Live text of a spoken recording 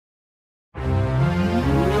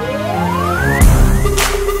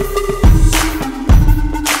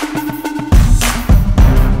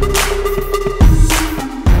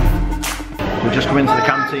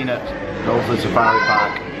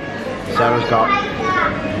got.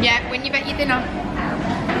 Yeah, when you bet your dinner.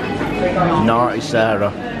 Naughty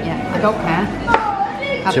Sarah. Yeah, I don't care.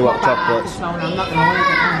 2 hot chocolates. So I'm not going to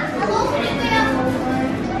hold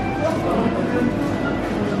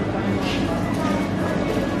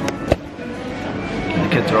The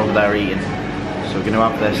kids are over there eating. So we're going to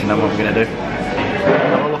have this and then what we're going to do?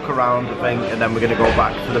 Have a look around, I think, and then we're going to go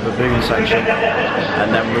back to the baboon section.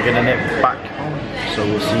 And then we're going to nip back home. So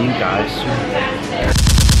we'll see you guys soon.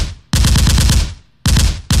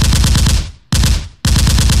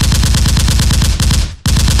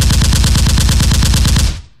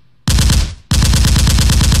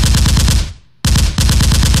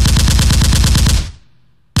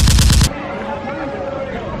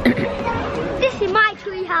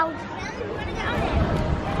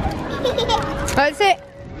 What's it?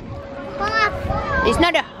 It's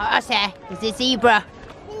not a horse, it's a zebra.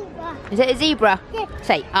 Is it a zebra? Yeah.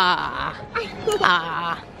 Say ah.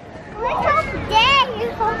 Ah. Look up there, you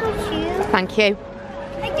hold the shoe. Thank you.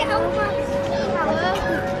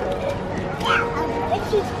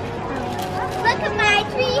 Look at my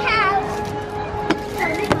tree house.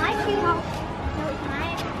 Look at my tree house. No, it's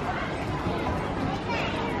mine.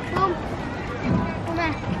 Come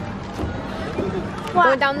on.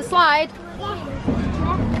 Going down the slide.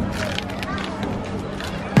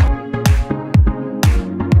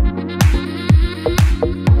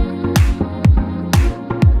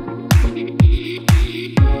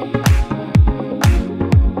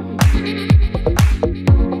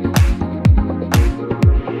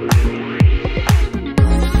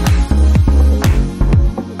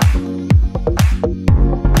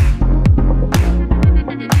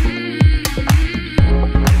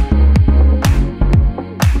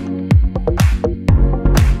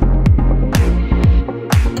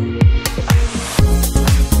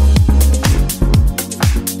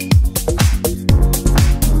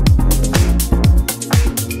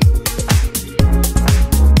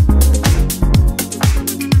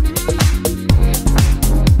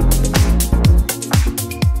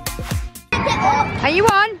 Are you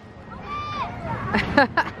on?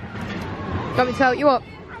 Want me to help you up?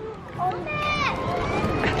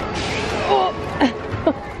 Oh.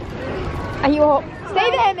 Are you up?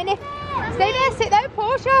 Stay there, Minnie. Stay there, sit there,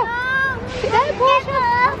 Portia. Sit there,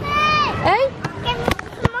 Portia. Hey?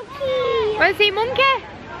 Monkey. Where's the monkey?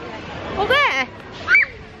 Up there?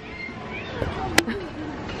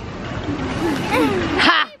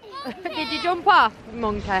 Ha! Did you jump off,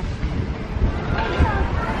 monkey?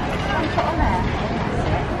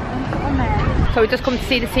 So we just come to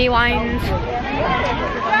see the sea lions.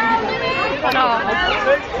 Oh.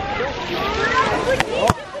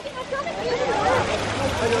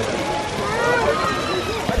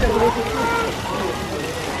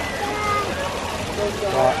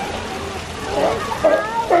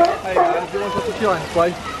 Hey guys, do you want us to join us,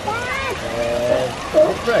 play?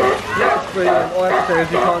 It's free? Yeah, it's free. All I have to say is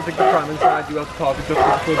you can't take the pram inside, you have to park it just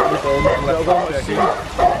for the phone and let us check.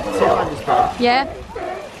 Yeah.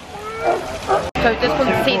 So just come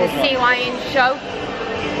to see the sea lion show.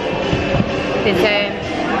 There's a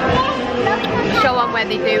show on where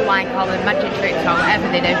they do like all the magic tricks or whatever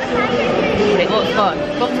they do. But it looks fun.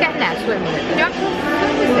 Love to get in there, swim with it. Do you want to swim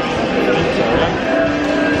with it?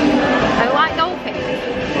 I like dolphins.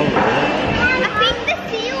 I think the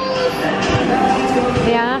seals.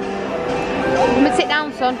 Yeah. Come and sit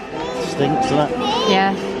down, son. Stinks, doesn't it?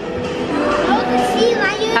 Yeah. Oh, the sea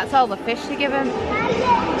lions. That's all the fish they give him.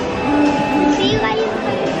 Sea lions.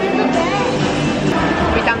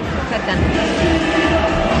 We dance instead then.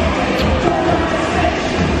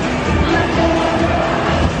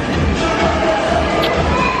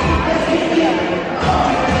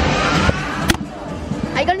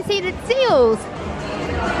 Are you going to see the seals?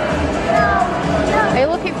 Are you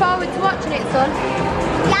looking forward to watching it, son?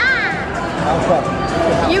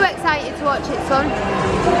 Yeah. Are you excited to watch it, son?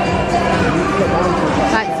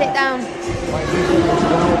 Right, sit down. I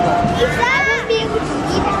won't be able to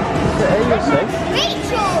see that.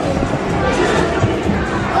 Rachel.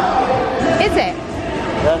 Is it?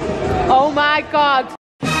 Yeah. Oh my God.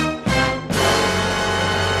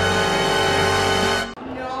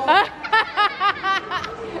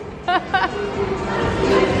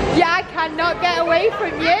 Yeah, I cannot get away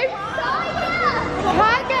from you. I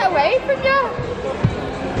can't get away from you.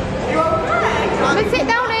 Come and sit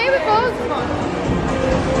down here with us.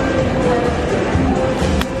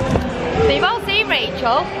 So you've all seen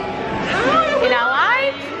Rachel in our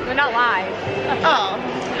live. We're not live. Oh.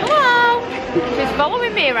 Hello. She's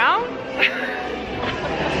following me around.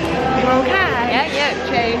 You okay? Yeah, yeah.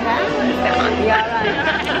 Chain. Yeah, right.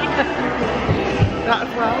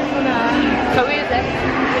 That's well. So who is it?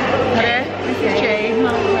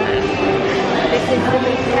 You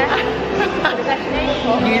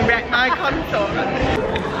wrecked my contour.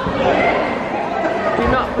 Do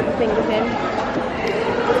not put your fingers in.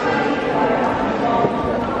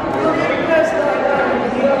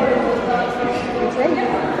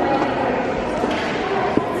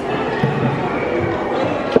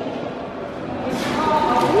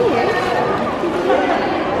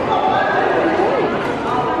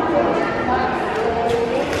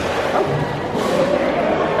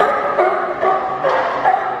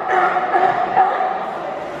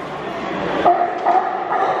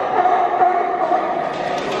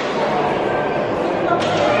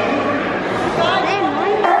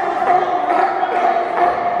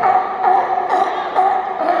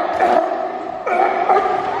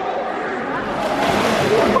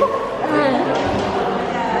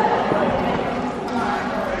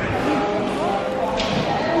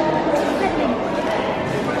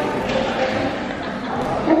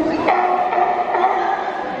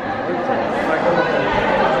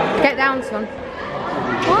 Get down, son.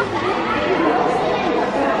 What?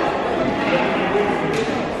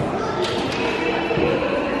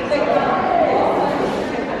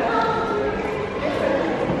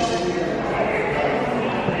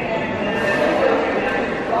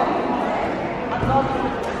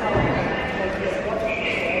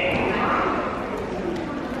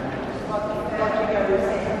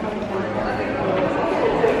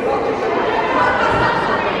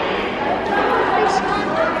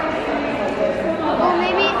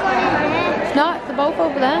 No, they're both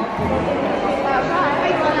over there.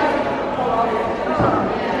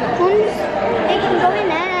 Ones, they can go in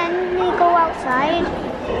there and they go outside.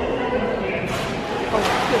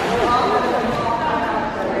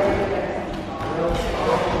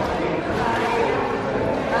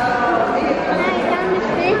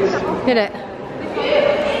 Hit it.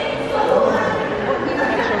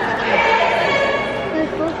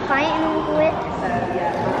 They're both fighting over it.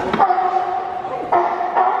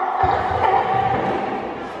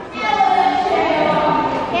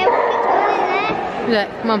 Yeah, look, it's going in there. Hit it.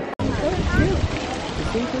 Come on.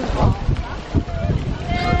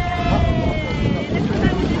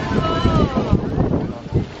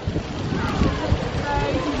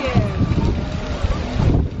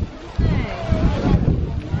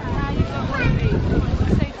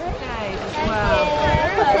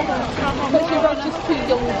 Just too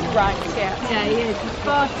young to ride it. Yeah, he is. He's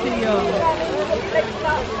far too young.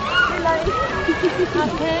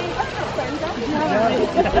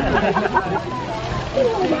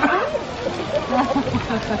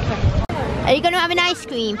 Are you going to have an ice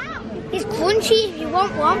cream? It's crunchy if you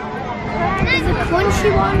want one. There's a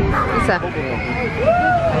crunchy one. What's that?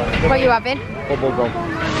 What are you having? Bubble gum.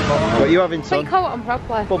 What are you having, Put son? your coat on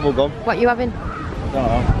properly. Bubble gum. What are you having? No.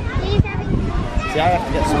 He's having See, I have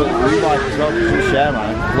to get some of blue light as well because you share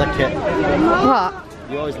mine. Lick it. What?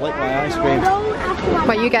 You always lick my ice cream.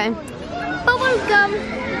 What are you getting? bubble gum.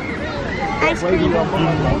 Ice cream.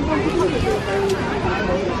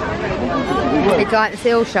 Did you like the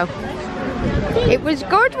seal show? It was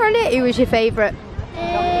good, wasn't it? Who was your favourite?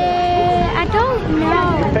 I don't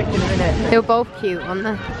know. They were both cute, weren't they?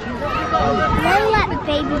 I like the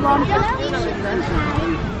baby one.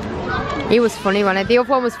 He was funny, wasn't he? The other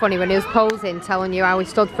one was funny when he was posing, telling you how he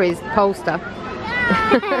stood for his poster.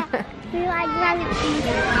 We like gravity.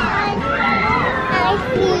 Ice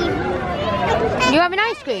cream. You having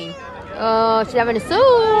ice cream? Oh, she's having a soup.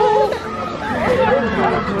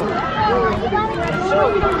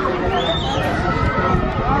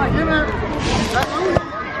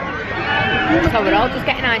 So we're all just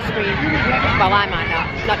getting ice cream. Well, I might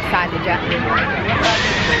not decided yet.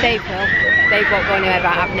 Dave will. Dave won't go anywhere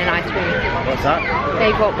without having an ice cream. What's that?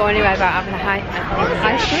 Dave won't go anywhere without having a ice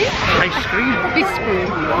cream. Ice cream? Ice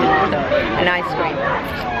cream. An ice cream.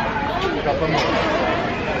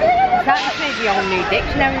 That just made your whole new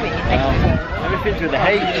dictionary when you think. Everything's with a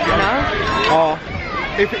H. No? Or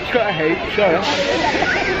if it's got a H, sure.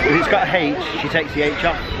 If it's got a H, she takes the H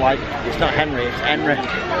off. Like, it's not Henry, it's Henry.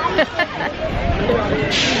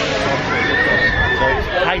 So it's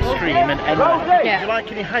ice cream and Henry. Yeah. Do you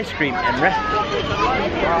like any ice cream, Henry?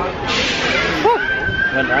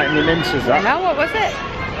 Went right in the minces, that. No, what was it?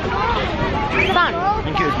 Fun. I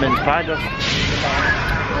think it was mince pie dust.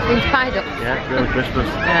 Mince pie duck. Yeah, really Christmas.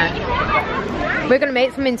 Yeah. We're going to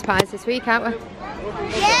make some mince pies this week, aren't we?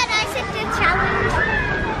 Yeah, that's a good challenge.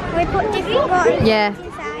 We put different buttons Yeah.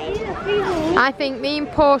 inside. I think me and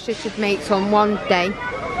Portia should make some one day.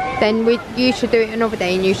 Then you should do it another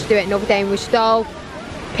day, and you should do it another day, and we should all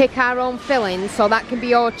pick our own fillings, so that can be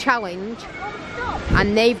your challenge.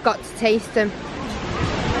 And they've got to taste them.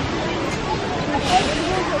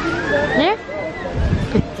 Yeah?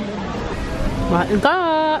 What you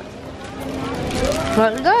got?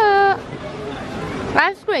 What you got?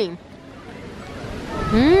 Ice cream.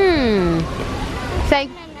 Mmm. Say.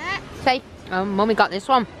 Oh, Mummy got this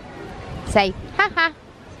one. Say, haha.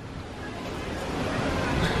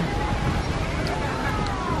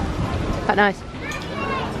 Quite nice.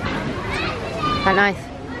 Quite nice.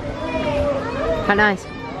 Quite nice.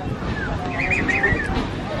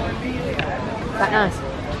 Quite nice.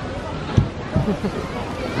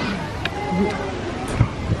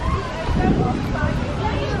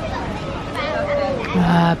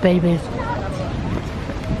 Ah, babies.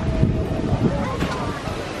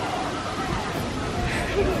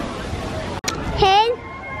 Hen,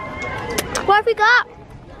 what have we got?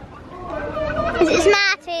 Is it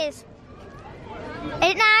Smarties? Is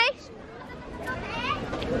it nice?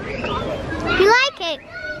 Do you like it?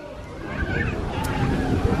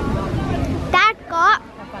 Dad got.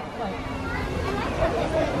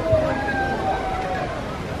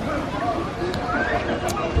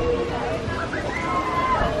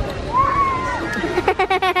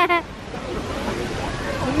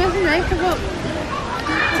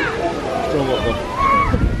 Still what though?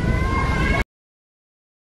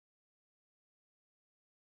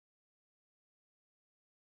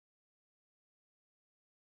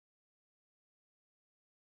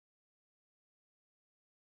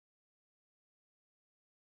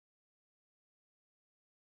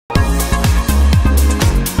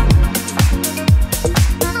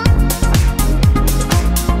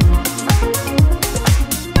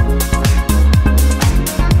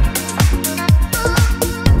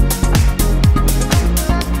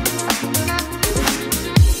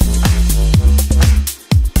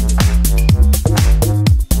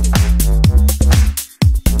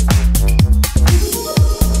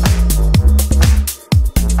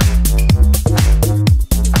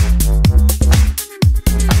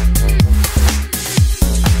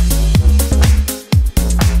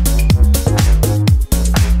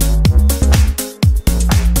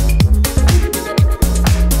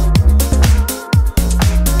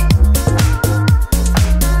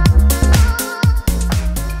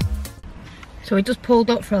 So we just pulled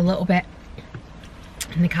up for a little bit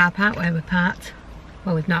in the car park where we parked.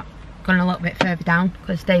 Well, we've not gone a little bit further down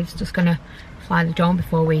because Dave's just gonna fly the drone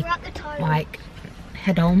before we like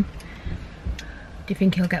head home. Do you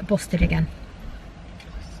think he'll get busted again?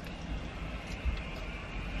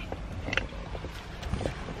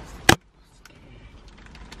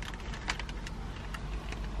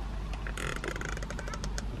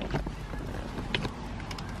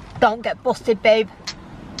 Don't get busted, babe.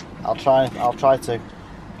 I'll try to,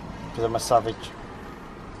 because I'm a savage.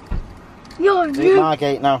 You're It's 8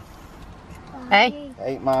 Margate now. Hey?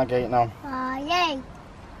 8 Margate now. Yay.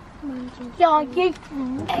 Yeah, you.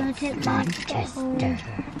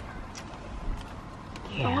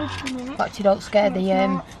 But you don't scare the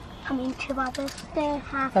I mean, 2 hours. Stay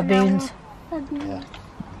half baboons. Yeah.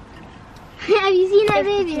 Have you seen that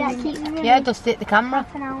baby that keeps running? Yeah, just hit the camera.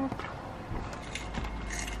 Half an hour.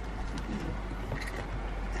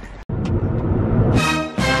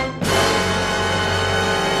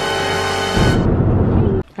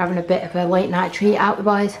 Having a bit of a late night treat out the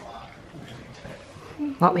boys.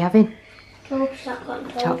 What are we having?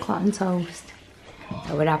 Chocolate and toast.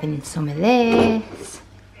 So we're having some of this.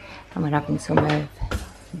 And we're having some of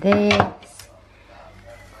this.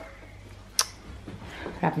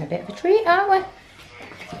 We're having a bit of a treat, aren't we?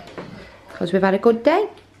 Because we've had a good day.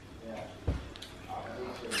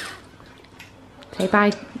 Say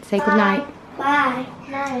bye. Say good night. Bye.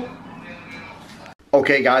 Night.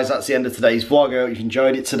 Okay guys, that's the end of today's vlog. I hope you've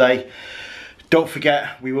enjoyed it today. Don't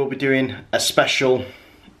forget, we will be doing a special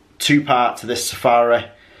 2-part to this safari,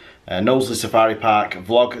 Knowsley Safari Park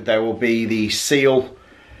vlog. There will be the seal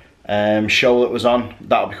show that was on.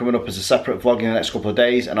 That'll be coming up as a separate vlog in the next couple of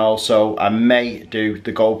days, and also I may do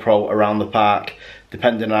the GoPro around the park,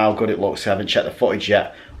 depending on how good it looks. I haven't checked the footage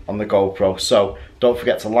yet on the GoPro. So don't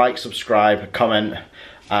forget to like, subscribe, comment,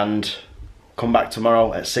 and come back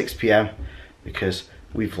tomorrow at 6 PM. because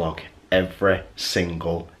we vlog every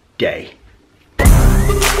single day.